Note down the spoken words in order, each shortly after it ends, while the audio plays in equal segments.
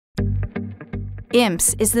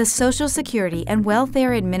INPS is the Social Security and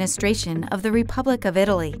Welfare Administration of the Republic of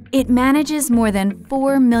Italy. It manages more than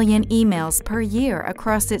 4 million emails per year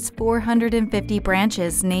across its 450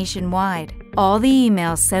 branches nationwide. All the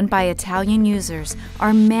emails sent by Italian users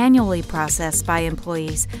are manually processed by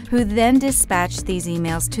employees who then dispatch these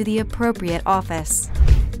emails to the appropriate office.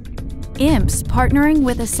 INPS, partnering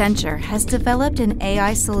with Accenture, has developed an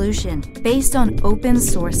AI solution based on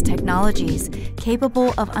open-source technologies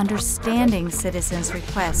capable of understanding citizens'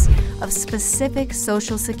 requests of specific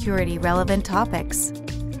Social Security relevant topics.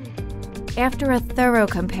 After a thorough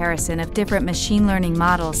comparison of different machine learning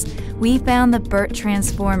models, we found the BERT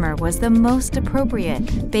transformer was the most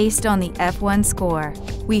appropriate based on the F1 score.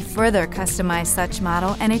 We further customized such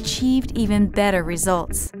model and achieved even better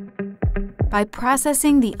results. By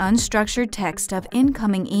processing the unstructured text of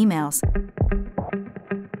incoming emails,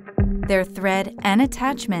 their thread and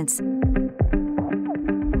attachments,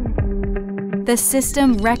 the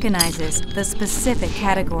system recognizes the specific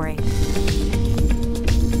category.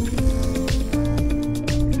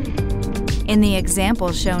 In the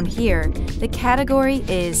example shown here, the category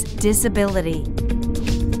is disability,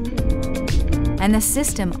 and the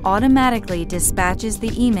system automatically dispatches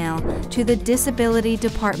the email to the disability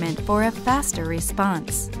department for a faster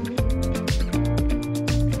response.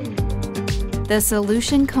 The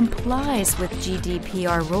solution complies with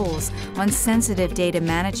GDPR rules on sensitive data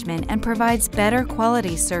management and provides better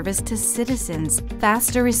quality service to citizens,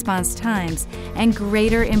 faster response times, and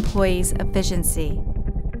greater employees' efficiency,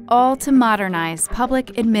 all to modernize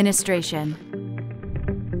public administration.